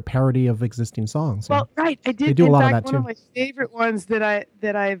deliberate parody of existing songs. Well, right. I did. They do a lot of fact, that too. One of my favorite ones that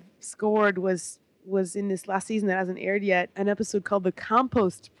I've scored was in this last season that hasn't aired yet, an episode called The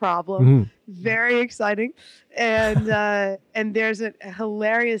Compost Problem. Mm-hmm. Very exciting. And and there's a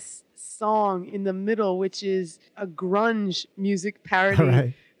hilarious song in the middle, which is a grunge music parody,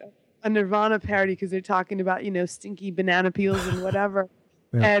 Right. a Nirvana parody, because they're talking about, stinky banana peels and whatever.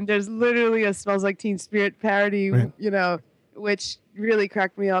 Yeah. And there's literally a Smells Like Teen Spirit parody, Right. Which really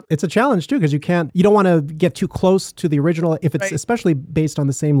cracked me up. It's a challenge too, because you don't want to get too close to the original if it's Right. especially based on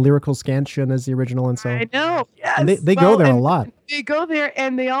the same lyrical scansion as the original, and so I know. Yes. and they go there a lot. They go there,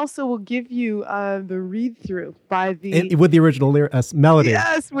 and they also will give you the read through by the With the original melody.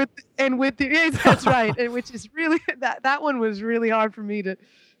 yes, that's right, and which is really that one was really hard for me to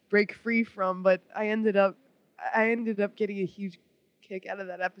break free from, but I ended up getting a huge kick out of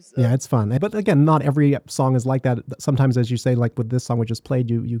that episode. Yeah, it's fun. But again, not every song is like that. Sometimes, as you say, like with this song we just played,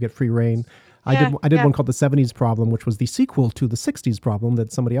 you get free reign. I did one called The 70s Problem, which was the sequel to The 60s Problem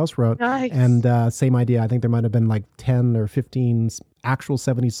that somebody else wrote. Nice. And same idea. I think there might have been like 10 or 15 actual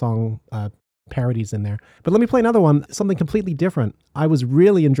 70s song parodies in there. But let me play another one, something completely different. I was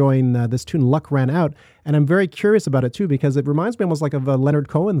really enjoying this tune, Luck Ran Out, and I'm very curious about it too, because it reminds me almost like of a Leonard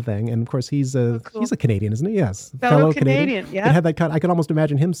Cohen thing, and of course he's a Canadian, isn't he? Yes. Fellow Canadian, yeah. It had that cut. I could almost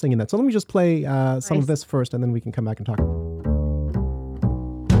imagine him singing that. So let me just play some of this first, and then we can come back and talk.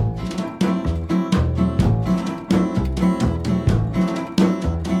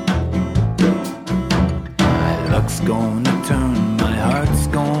 My luck's gonna turn, my heart's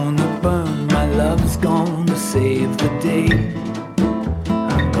gonna burn, my love's gonna save the day.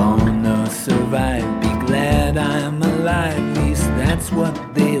 I'm gonna survive, be glad I'm alive, at least that's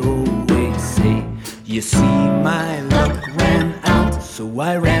what they always say. You see, my luck ran out, so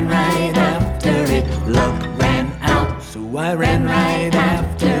I ran right after it. Luck ran out, so I ran right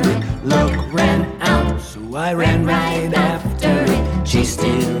after it. Luck ran out, so I ran right after it. Chased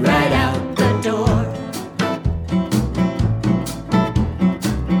it right out the door.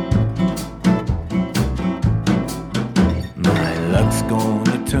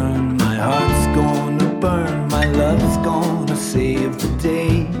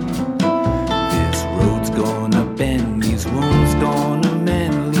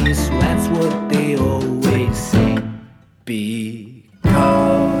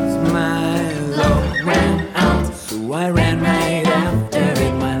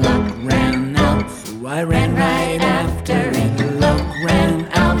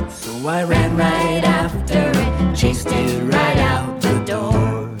 so I ran right after it, chased it right out the door.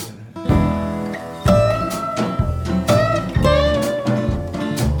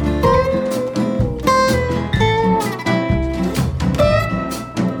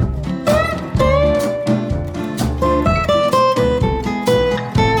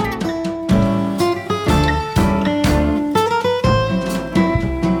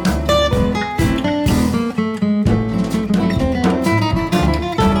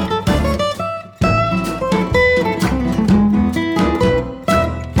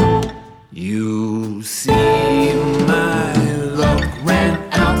 You see, my luck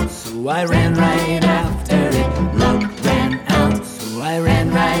ran out, so I ran right after it. Luck ran out, so I ran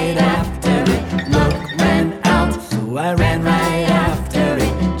right after it. Luck ran out, so I ran right after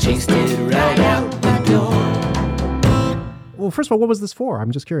it. Chased it right out the door. Well, first of all, what was this for?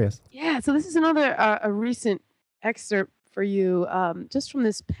 I'm just curious. Yeah, so this is another a recent excerpt for you. Just from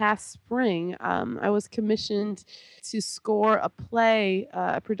this past spring, I was commissioned to score a play,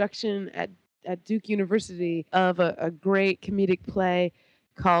 a production at Duke University of a great comedic play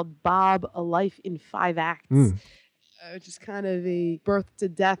called Bob, A Life in 5 Acts. Which is kind of a birth to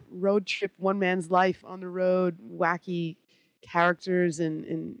death road trip, one man's life on the road, wacky characters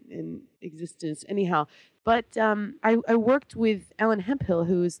and existence. Anyhow, but I worked with Ellen Hemphill,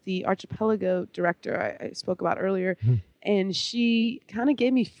 who is the Archipelago director I spoke about earlier. And she kind of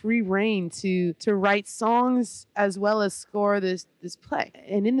gave me free rein to write songs as well as score this play.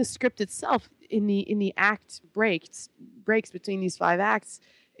 And in the script itself, in the act breaks between these 5 acts,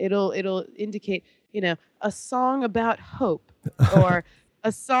 it'll indicate, a song about hope or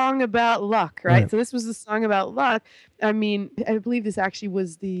a song about luck, right? So this was a song about luck. I mean, I believe this actually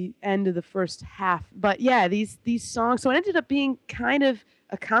was the end of the first half. But yeah, these songs. So it ended up being kind of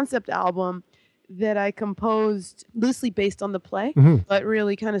a concept album that I composed loosely based on the play, but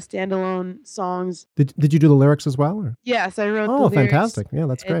really kind of standalone songs. Did you do the lyrics as well? Or? Yes, I wrote the lyrics. Oh, fantastic. Yeah,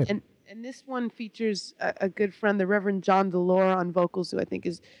 that's great. And this one features a good friend, the Reverend John Delore on vocals, who I think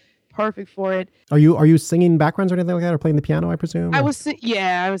is perfect for it. Are you singing backgrounds or anything like that, or playing the piano, I presume? I was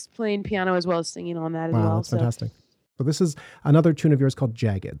playing piano as well as singing on that as well. Wow, that's fantastic. So this is another tune of yours called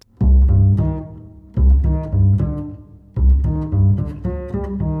Jagged.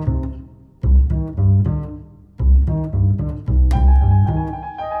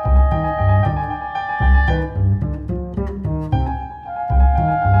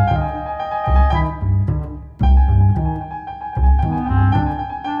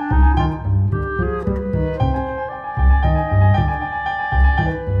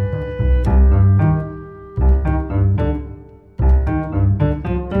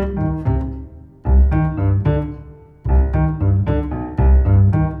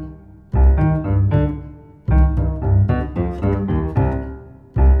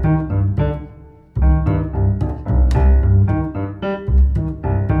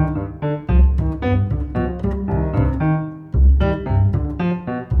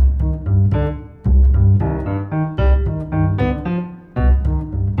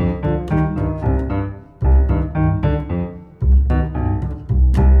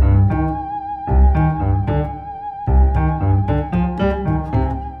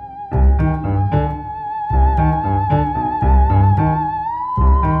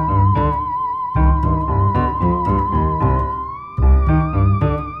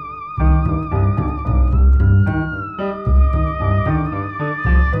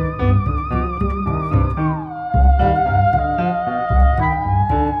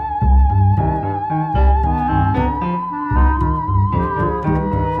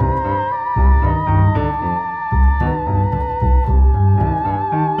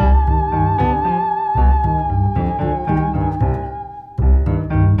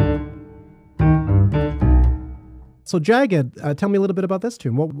 So Jagged, tell me a little bit about this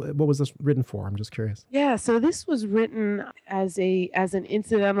tune. What was this written for? I'm just curious. Yeah, so this was written as an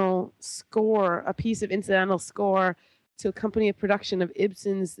incidental score, a piece of incidental score to accompany a production of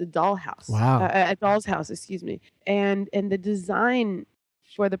Ibsen's The Dollhouse. Wow. At Doll's House, excuse me. And the design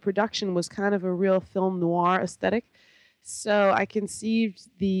for the production was kind of a real film noir aesthetic. So I conceived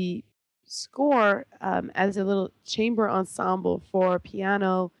the score as a little chamber ensemble for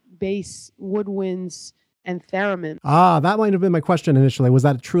piano, bass, woodwinds, and theremin. Ah, that might have been my question initially. Was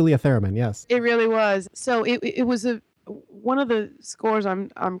that truly a theremin? Yes. It really was. So it was one of the scores I'm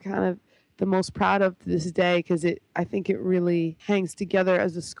kind of the most proud of to this day, because I think it really hangs together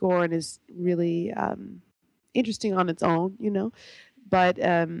as a score and is really interesting on its own, But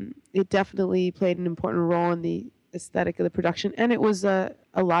it definitely played an important role in the aesthetic of the production. And it was a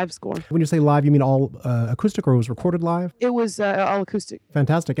live score. When you say live, you mean all acoustic, or it was recorded live? It was all acoustic.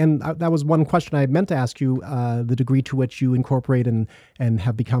 Fantastic. And that was one question I meant to ask you, the degree to which you incorporate and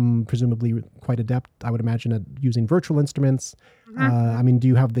have become presumably quite adept, I would imagine, at using virtual instruments. I mean, do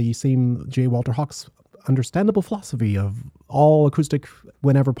you have the same J. Walter Hawks understandable philosophy of all acoustic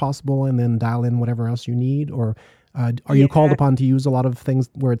whenever possible and then dial in whatever else you need? Or are you called upon to use a lot of things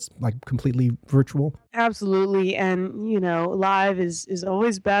where it's like completely virtual? Absolutely. And, live is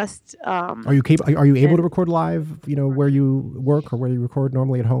always best. Are you able to record live, where you work or where you record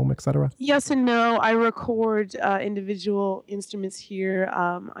normally at home, etc.? Yes and no. I record individual instruments here.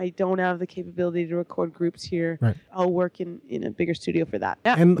 I don't have the capability to record groups here. Right. I'll work in a bigger studio for that.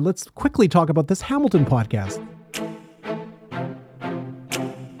 Yeah. And let's quickly talk about this Hamilton podcast.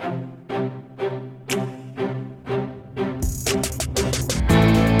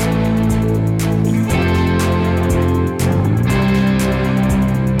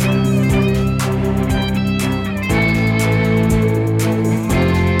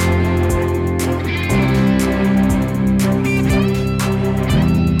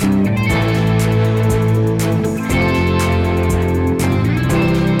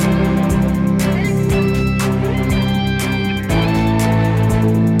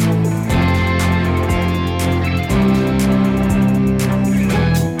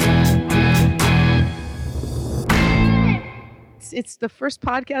 It's the first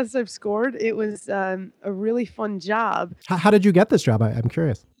podcast I've scored. It was a really fun job. How did you get this job? I'm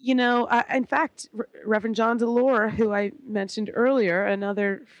curious. In fact, Reverend John DeLore, who I mentioned earlier,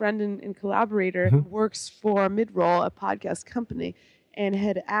 another friend and collaborator, works for Midroll, a podcast company, and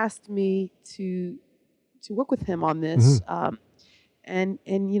had asked me to work with him on this. And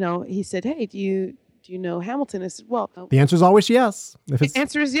he said, "Hey, do you know Hamilton?" I said, "Well, the answer is always yes." The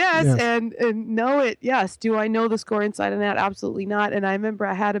answer is yes, and know it, yes. Do I know the score inside and out? Absolutely not. And I remember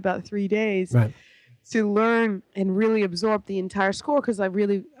I had about 3 days to learn and really absorb the entire score, because I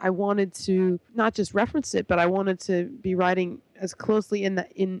wanted to not just reference it, but I wanted to be writing as closely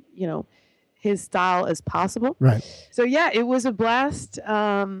in his style as possible. Right. So yeah, it was a blast.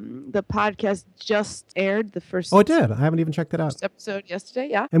 The podcast just aired the first. Oh, it did. I haven't even checked it out. First episode yesterday.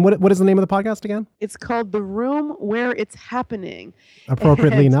 Yeah. And what is the name of the podcast again? It's called The Room Where It's Happening.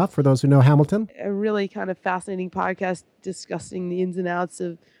 Appropriately enough, for those who know Hamilton. A really kind of fascinating podcast discussing the ins and outs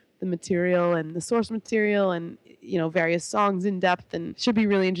of the material and the source material and various songs in depth, and should be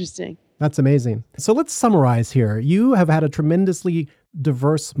really interesting. That's amazing. So let's summarize here. You have had a tremendously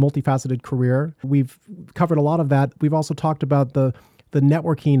diverse, multifaceted career. We've covered a lot of that. We've also talked about the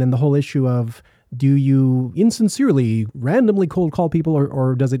networking and the whole issue of, do you insincerely, randomly cold call people,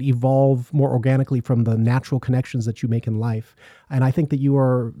 or does it evolve more organically from the natural connections that you make in life? And I think that you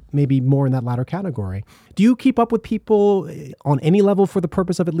are maybe more in that latter category. Do you keep up with people on any level for the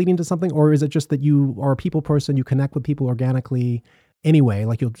purpose of it leading to something? Or is it just that you are a people person, you connect with people organically anyway,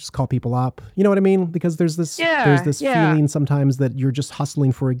 like you'll just call people up? You know what I mean? Because there's this feeling sometimes that you're just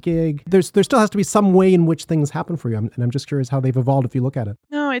hustling for a gig. There still has to be some way in which things happen for you. And I'm just curious how they've evolved if you look at it.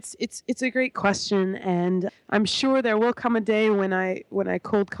 No, it's a great question. And I'm sure there will come a day when I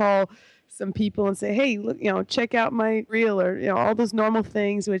cold call some people and say, "Hey, look, check out my reel," or, all those normal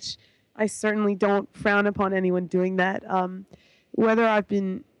things, which I certainly don't frown upon anyone doing that. Whether I've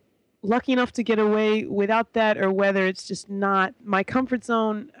been lucky enough to get away without that, or whether it's just not my comfort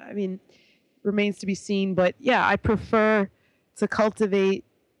zone, remains to be seen. But yeah, I prefer to cultivate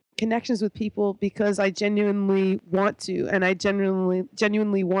connections with people because I genuinely want to, and I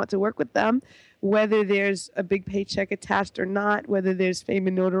genuinely want to work with them, whether there's a big paycheck attached or not, whether there's fame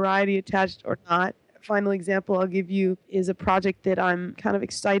and notoriety attached or not. Final example I'll give you is a project that I'm kind of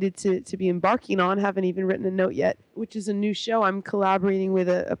excited to be embarking on. Haven't even written a note yet, which is a new show I'm collaborating with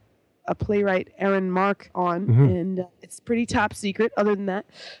a playwright, Aaron Mark, on, and it's pretty top secret other than that.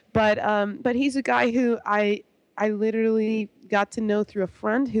 But he's a guy who I literally got to know through a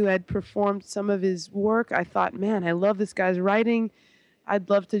friend who had performed some of his work. I thought, man, I love this guy's writing. I'd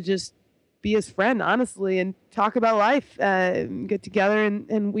love to just be his friend, honestly, and talk about life, get together.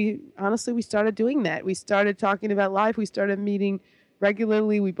 And we started doing that. We started talking about life. We started meeting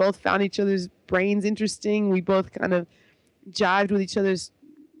regularly. We both found each other's brains interesting. We both kind of jived with each other's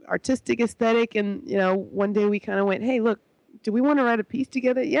artistic aesthetic. And, one day we kind of went, "Hey, look, do we want to write a piece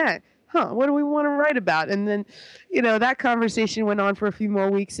together?" "Yeah." What do we want to write about? And then, that conversation went on for a few more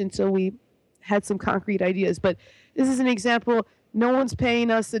weeks until we had some concrete ideas. But this is an example No one's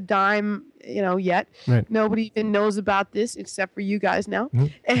paying us a dime, yet. Right. Nobody even knows about this except for you guys now.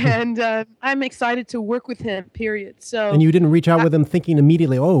 Mm-hmm. And I'm excited to work with him, period. So. And you didn't reach out with him thinking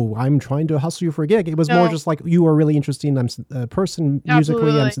immediately, oh, I'm trying to hustle you for a gig. It was more just like, you are really interesting. I'm a person musically.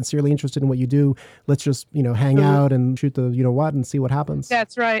 Absolutely. I'm sincerely interested in what you do. Let's just, hang out and shoot the what and see what happens.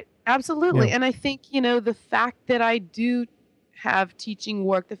 That's right. Absolutely. Yeah. And I think, the fact that I do have teaching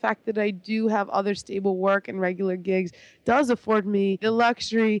work, the fact that I do have other stable work and regular gigs does afford me the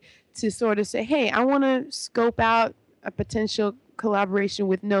luxury to sort of say, hey, I want to scope out a potential collaboration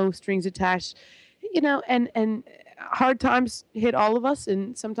with no strings attached, and hard times hit all of us.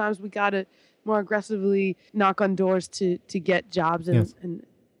 And sometimes we got to more aggressively knock on doors to get jobs. And, Yes. and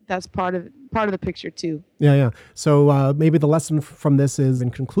that's part of the picture too. Yeah. So maybe the lesson from this is,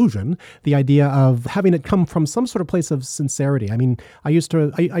 in conclusion, the idea of having it come from some sort of place of sincerity. I mean, I used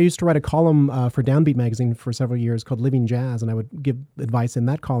to write a column for Downbeat magazine for several years called Living Jazz, and I would give advice in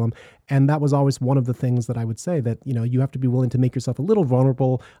that column. And that was always one of the things that I would say, that, you have to be willing to make yourself a little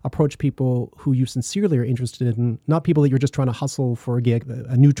vulnerable, approach people who you sincerely are interested in, not people that you're just trying to hustle for a gig,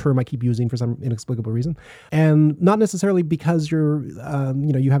 a new term I keep using for some inexplicable reason. And not necessarily because you're,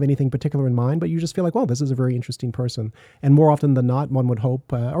 you have anything particular in mind, but you just feel like, well, this is a very interesting person. And more often than not, one would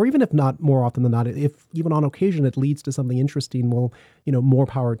hope, or even if not more often than not, if even on occasion it leads to something interesting, well, more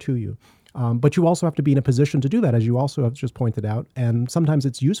power to you. But you also have to be in a position to do that, as you also have just pointed out. And sometimes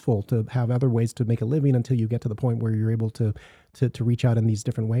it's useful to have other ways to make a living until you get to the point where you're able to reach out in these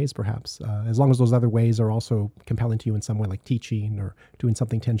different ways, perhaps, as long as those other ways are also compelling to you in some way, like teaching or doing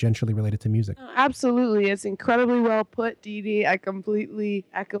something tangentially related to music. Absolutely. It's incredibly well put, Dee Dee. I completely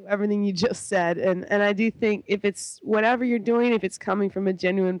echo everything you just said. And I do think if it's whatever you're doing, if it's coming from a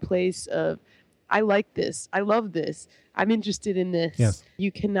genuine place of, I like this, I love this, I'm interested in this, Yes. You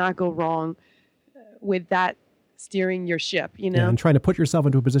cannot go wrong with that steering your ship, Yeah, and trying to put yourself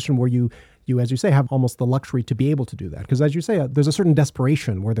into a position where you, as you say, have almost the luxury to be able to do that. Because as you say, there's a certain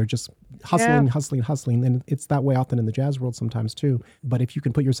desperation where they're just hustling. And it's that way often in the jazz world sometimes too. But if you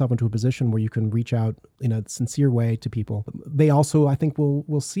can put yourself into a position where you can reach out in a sincere way to people, they also, I think,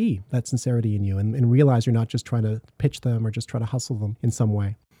 will see that sincerity in you and realize you're not just trying to pitch them or just try to hustle them in some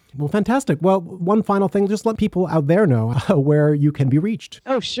way. Well, fantastic. Well, one final thing, just let people out there know where you can be reached.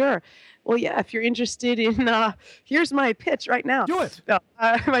 Oh, sure. Well, yeah, if you're interested in, here's my pitch right now. Do it. No,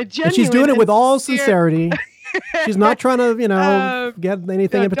 my genuine And she's doing it with all sincere- sincerity. She's not trying to, get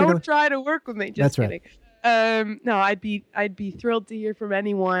anything No, in particular. don't try to work with me. Just That's right. kidding. No, I'd be thrilled to hear from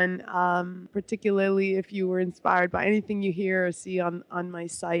anyone, particularly if you were inspired by anything you hear or see on my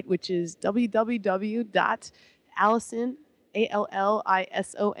site, which is www.allison,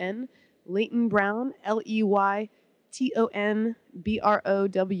 ALLISON, Leighton Brown,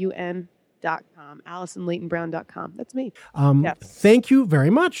 LEYTONBROWN.com, AllisonLeightonBrown.com. That's me. Yes. Thank you very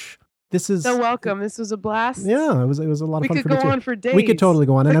much. This is So welcome. This was a blast. Yeah, it was a lot of We fun could for me go too. on for days. We could totally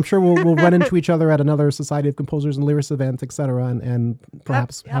go on, and I'm sure we'll run into each other at another Society of Composers and Lyrics event, etc., and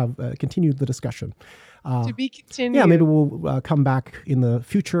perhaps have continued the discussion. To be continued. Yeah, maybe we'll come back in the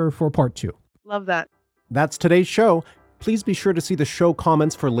future for part 2. Love that. That's today's show. Please be sure to see the show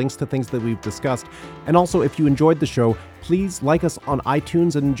comments for links to things that we've discussed. And also, if you enjoyed the show, please like us on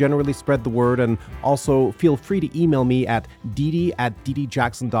iTunes and generally spread the word. And also feel free to email me at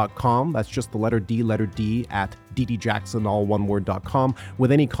dd@ddjackson.com. That's just the letter D at ddjackson, all one word.com,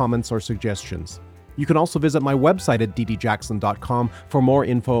 with any comments or suggestions. You can also visit my website at ddjackson.com for more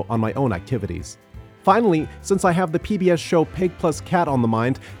info on my own activities. Finally, since I have the PBS show Pig Plus Cat on the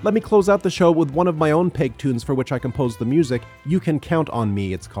mind, let me close out the show with one of my own pig tunes for which I composed the music. You Can Count on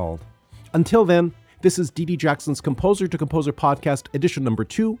Me, it's called. Until then, this is Dee Dee Jackson's Composer to Composer podcast, edition number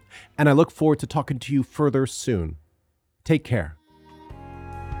 2, and I look forward to talking to you further soon. Take care.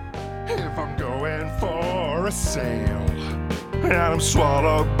 If I'm going for a sail and I'm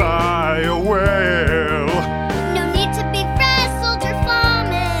swallowed by a whale, No need to be frazzled or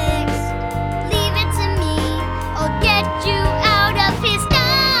flummoxed. Leave it to me. I'll get you out of his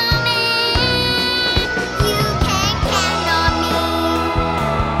stomach. You can count on me.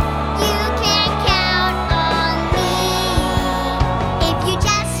 You can count on me. If you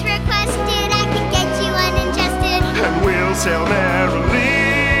just request it, I can get you uningested. and we'll sail merrily.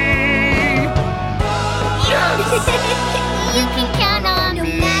 You can count on me. No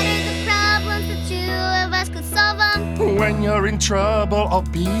matter the problems, the two of us could solve them. When you're in trouble, I'll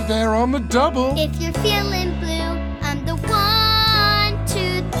be there on the double. If you're feeling blue, I'm the 1,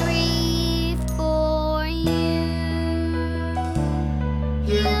 2, 3 for you.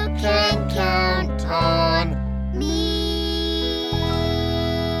 You can count on